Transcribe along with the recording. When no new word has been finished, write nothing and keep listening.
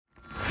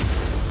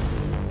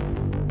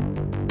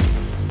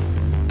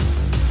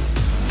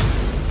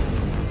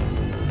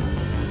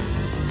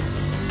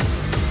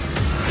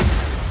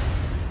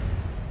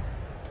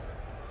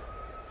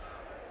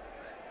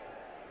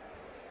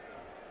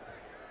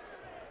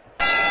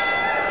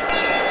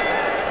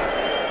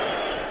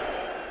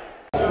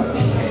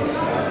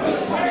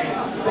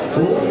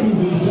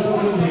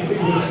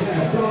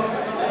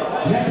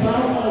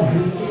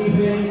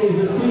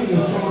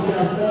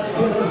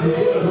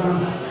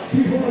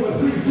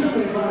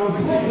round,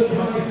 sponsored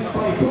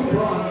by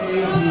Cupron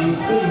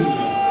ABC.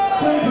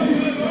 So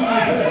introducing to you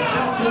first,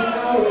 boxing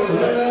out of the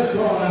red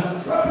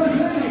corner,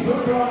 representing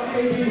Cupron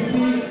ABC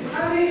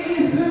and the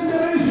Eastern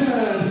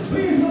Division.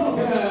 Please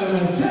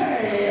welcome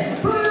Jay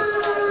PREECE.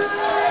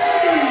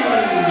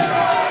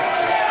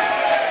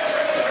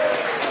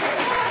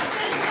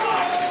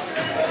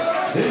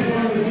 This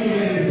one this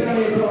evening,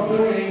 standing across the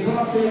ring,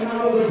 boxing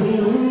out of the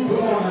blue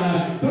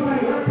corner,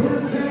 tonight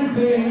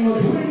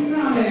representing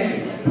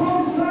Dynamics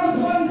from South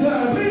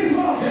London. Please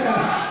welcome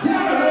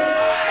DARREN.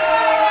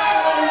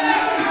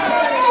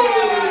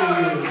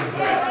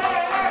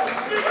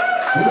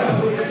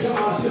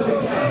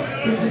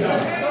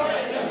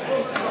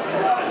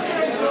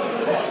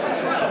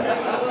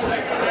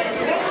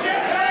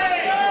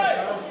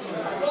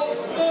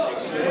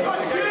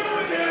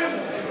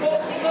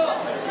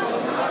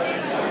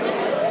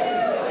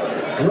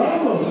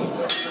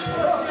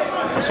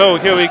 So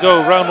here we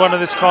go, round one of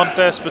this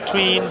contest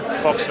between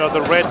boxing out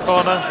the red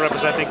corner,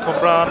 representing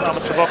Cwmbran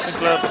Amateur Boxing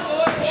Club,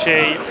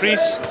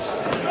 PREECE,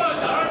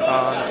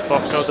 and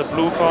boxing out the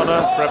blue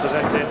corner,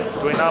 representing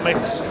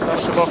Dynamics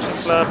Amateur Boxing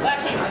Club,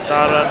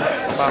 DARREN,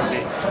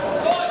 MASSEY.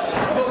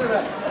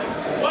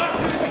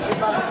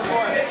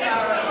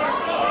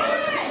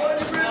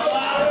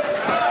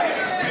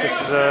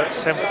 This is a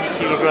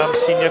 70kg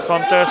senior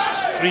contest,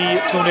 3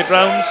 2-minute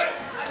rounds.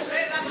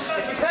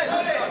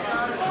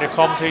 The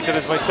commentator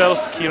is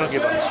myself, Kieran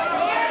Gibbons.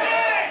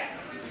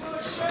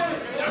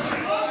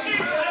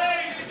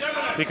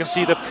 We can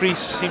see that PREECE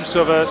seems to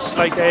have a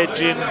slight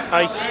edge in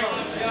height.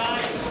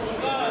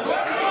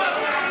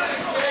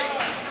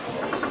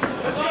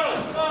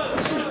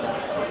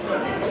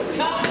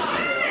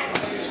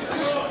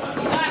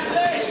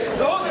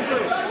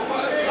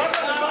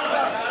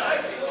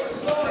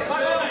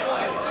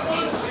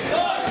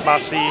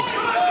 MASSEY,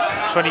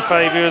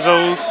 25 years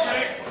old.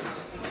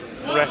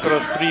 Record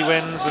of 3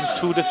 wins and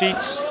 2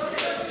 defeats.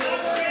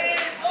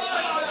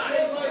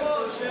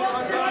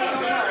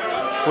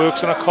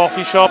 Works in a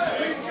coffee shop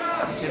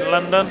in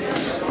London.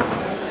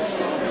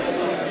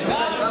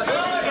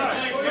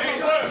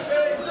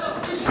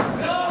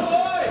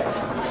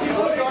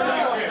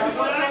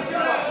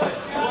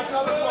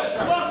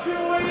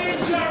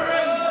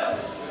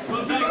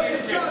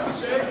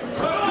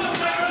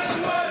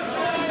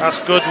 That's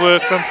good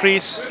work from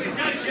PREECE.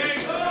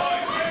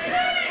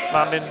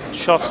 Landing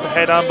shots to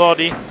head and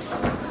body.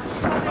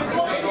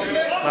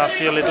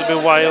 MASSEY a little bit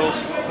wild,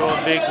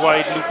 going big,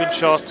 wide, looping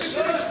shots.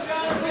 A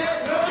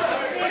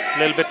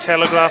little bit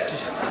telegraphed.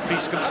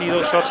 PREECE can see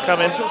those shots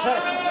coming.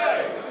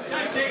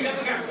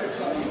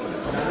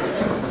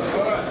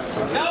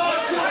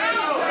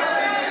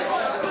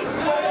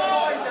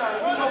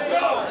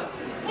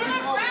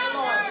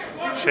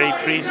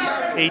 PREECE,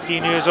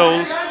 18 years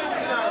old,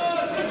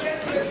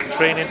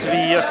 training to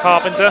be a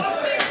carpenter.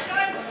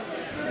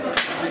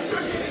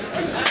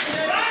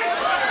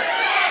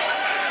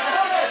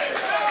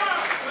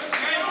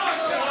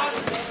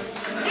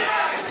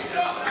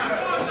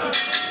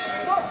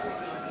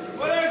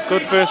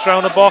 Good first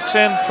round of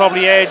boxing,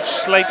 probably edge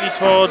slightly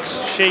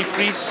towards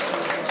PREECE.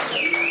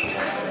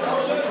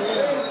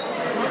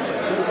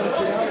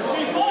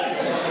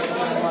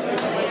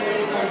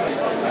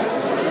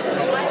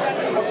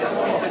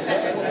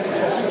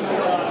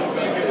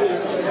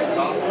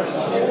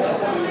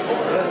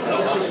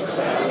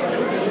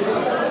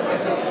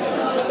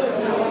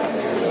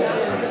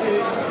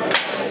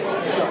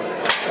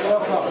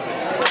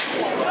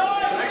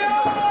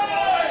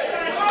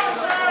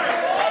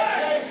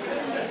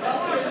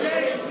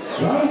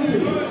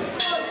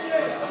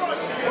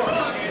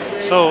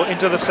 So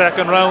into the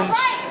second round,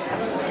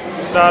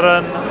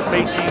 DARREN,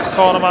 MASSEY's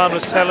cornerman,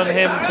 was telling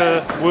him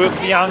to work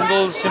the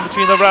angles in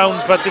between the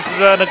rounds, but this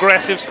is an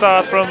aggressive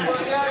start from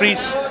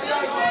PREECE.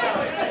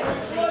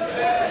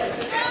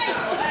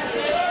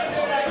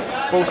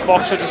 Both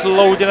boxers just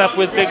loading up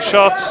with big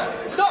shots.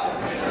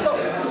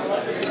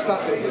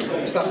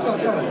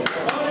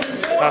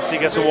 MASSEY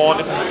gets a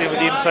warning from hitting with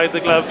the inside of the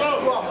glove.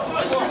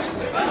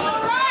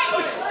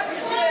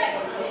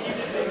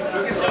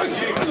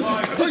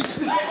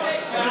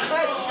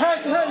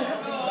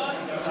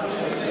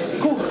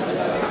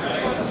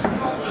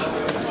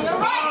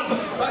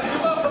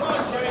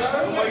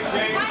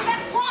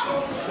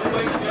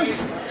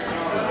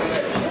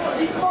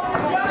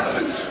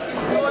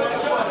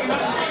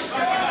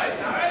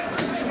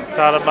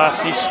 DARREN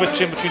MASSEY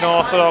switching between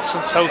orthodox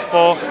and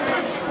southpaw.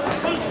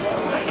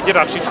 He did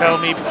actually tell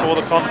me before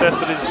the contest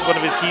that one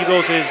of his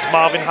heroes is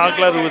Marvin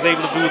Hagler, who was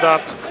able to do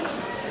that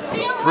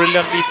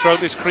brilliantly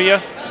throughout his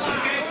career.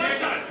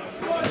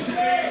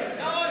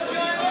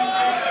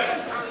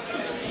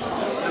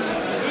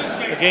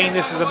 Again,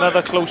 this is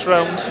another close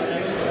round.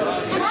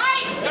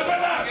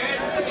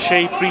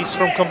 PREECE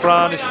from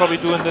Cwmbran is probably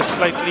doing the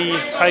slightly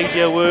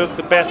tidier work,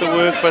 the better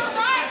work, but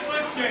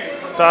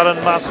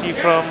DARREN MASSEY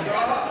from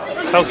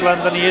South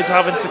London, he is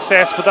having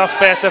success, but that's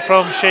better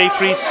from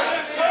PREECE.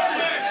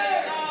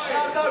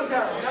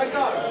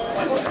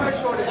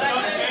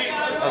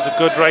 That was a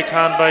good right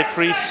hand by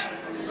PREECE.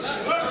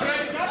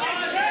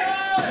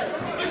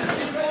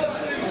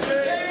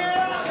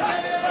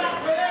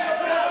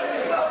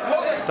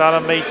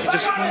 Darren Massey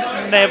just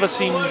never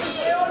seems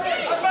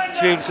to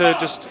be able to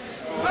just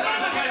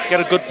get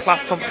a good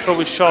platform to throw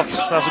his shots.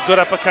 That's a good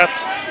uppercut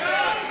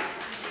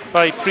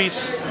by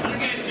PREECE.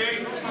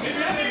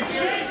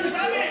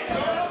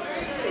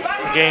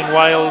 Again,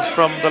 wild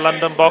from the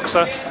London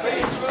boxer.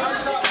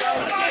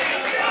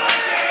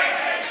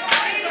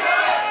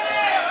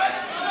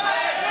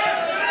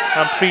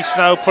 And PREECE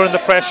now putting the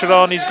pressure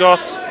on. He's got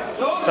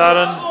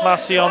Darren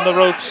Massey on the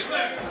ropes.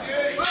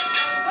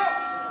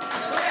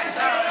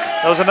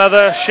 That was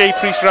another Shea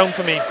PREECE round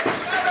for me.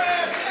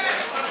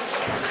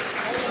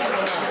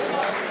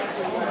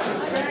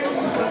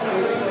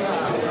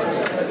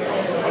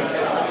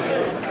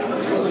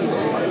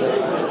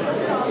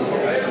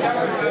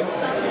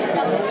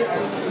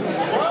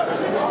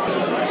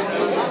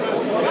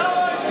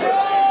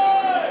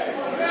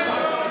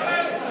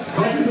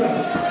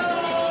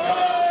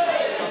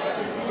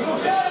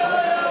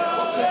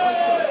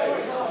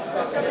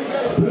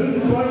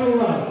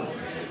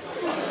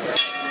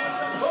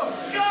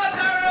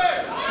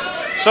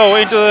 So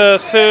into the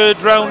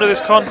third round of this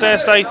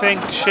contest, I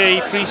think Shea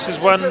PREECE has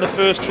won the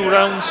first 2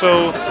 rounds,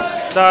 so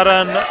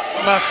Darren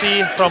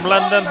Massey from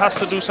London has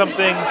to do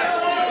something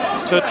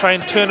to try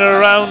and turn it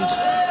around.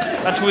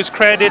 And to his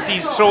credit,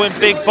 he's throwing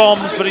big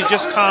bombs, but he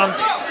just can't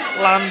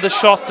land the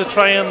shot to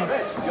try and...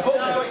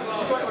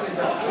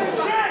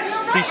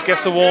 PREECE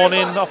gets a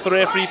warning off the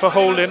referee for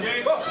holding.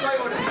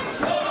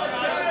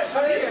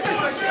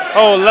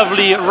 Oh,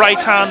 lovely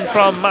right hand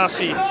from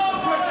Massey.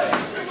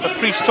 But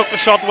PREECE took the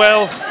shot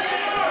well.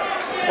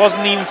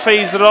 Wasn't even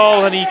phased at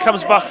all, and he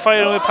comes back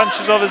firing with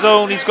punches of his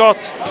own. He's got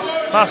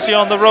Massey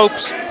on the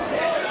ropes.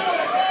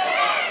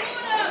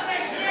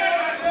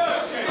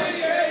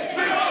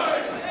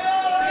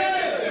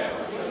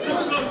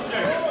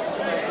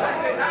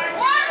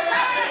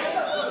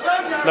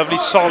 Lovely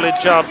solid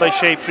jab by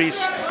Shea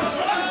PREECE.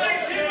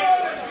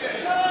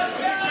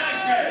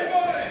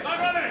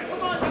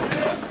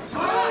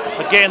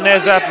 Again,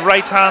 there's that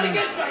right hand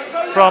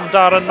from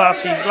Darren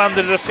Massey. He's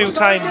landed it a few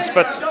times,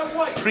 but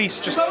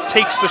PREECE just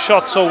takes the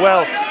shot so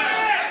well.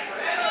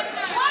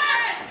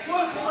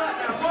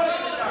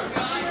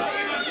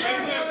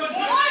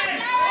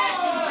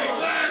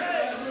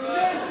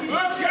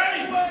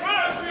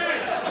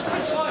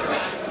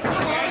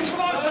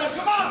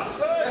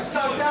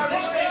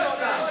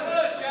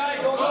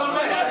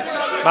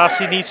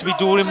 Massey needs to be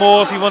doing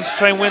more if he wants to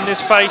try and win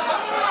this fight.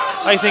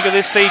 I think at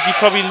this stage he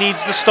probably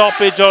needs the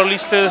stoppage, or at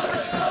least to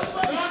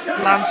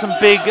land some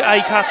big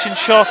eye-catching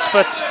shots,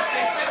 but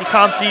he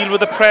can't deal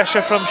with the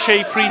pressure from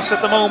Shea PREECE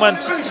at the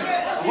moment.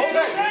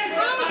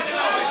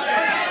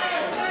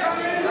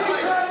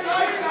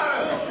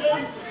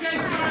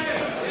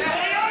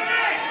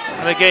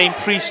 And again,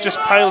 PREECE just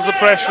piles the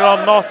pressure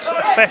on, not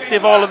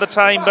effective all of the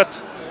time,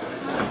 but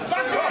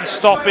he's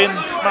stopping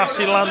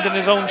Massey landing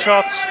his own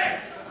shots.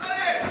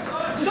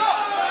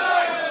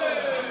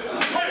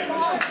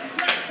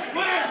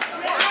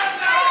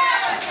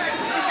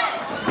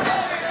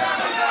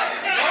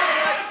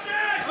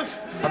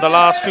 The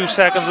last few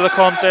seconds of the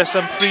contest,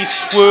 and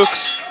PREECE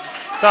works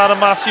Darren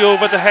Massey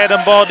over to head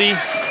and body.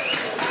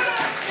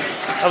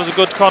 That was a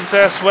good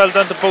contest, well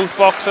done to both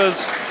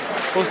boxers.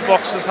 Both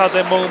boxers had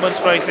their moments,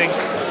 but I think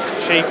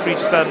Shea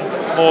PREECE done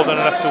more than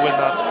enough to win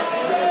that.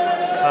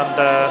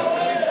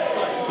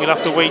 And we'll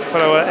have to wait for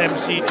our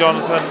MC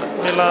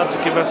Jonathan Miller to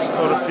give us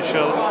our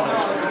official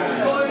announcement.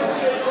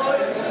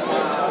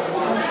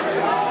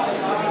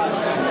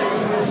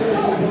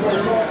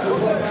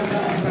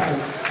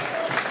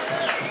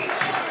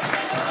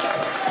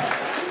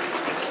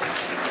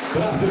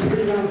 But after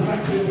 3 rounds of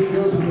action, we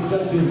go to the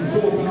judges'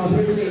 scorecards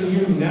with a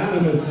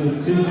unanimous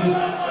decision.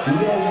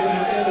 Rolling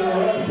out in the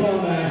red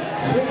corner,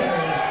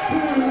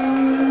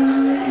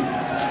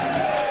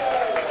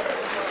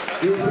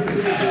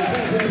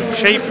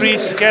 Shea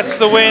PREECE gets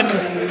the win.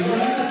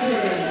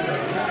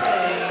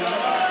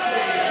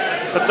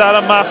 But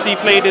Darren Massey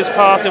played his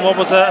part in what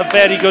was a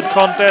very good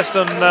contest,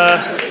 and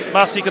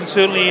Massey can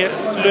certainly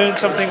learn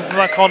something from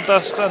that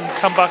contest and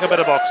come back a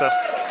better boxer.